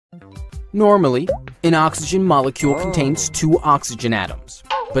Normally, an oxygen molecule contains 2 oxygen atoms,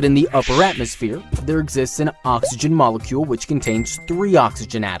 but in the upper atmosphere, there exists an oxygen molecule which contains 3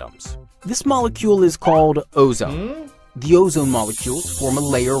 oxygen atoms. This molecule is called ozone. The ozone molecules form a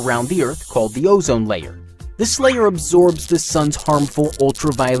layer around the Earth called the ozone layer. This layer absorbs the sun's harmful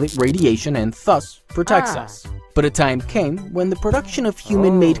ultraviolet radiation and thus protects us. But a time came when the production of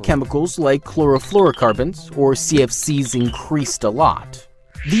human-made chemicals like chlorofluorocarbons, or CFCs, increased a lot.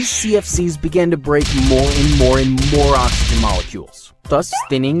 These CFCs began to break more and more oxygen molecules, thus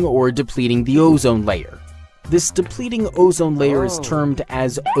thinning or depleting the ozone layer. This depleting ozone layer is termed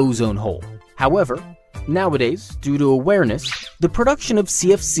as ozone hole. However, nowadays, due to awareness, the production of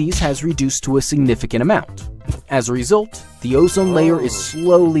CFCs has reduced to a significant amount. As a result, the ozone layer is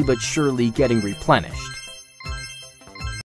slowly but surely getting replenished.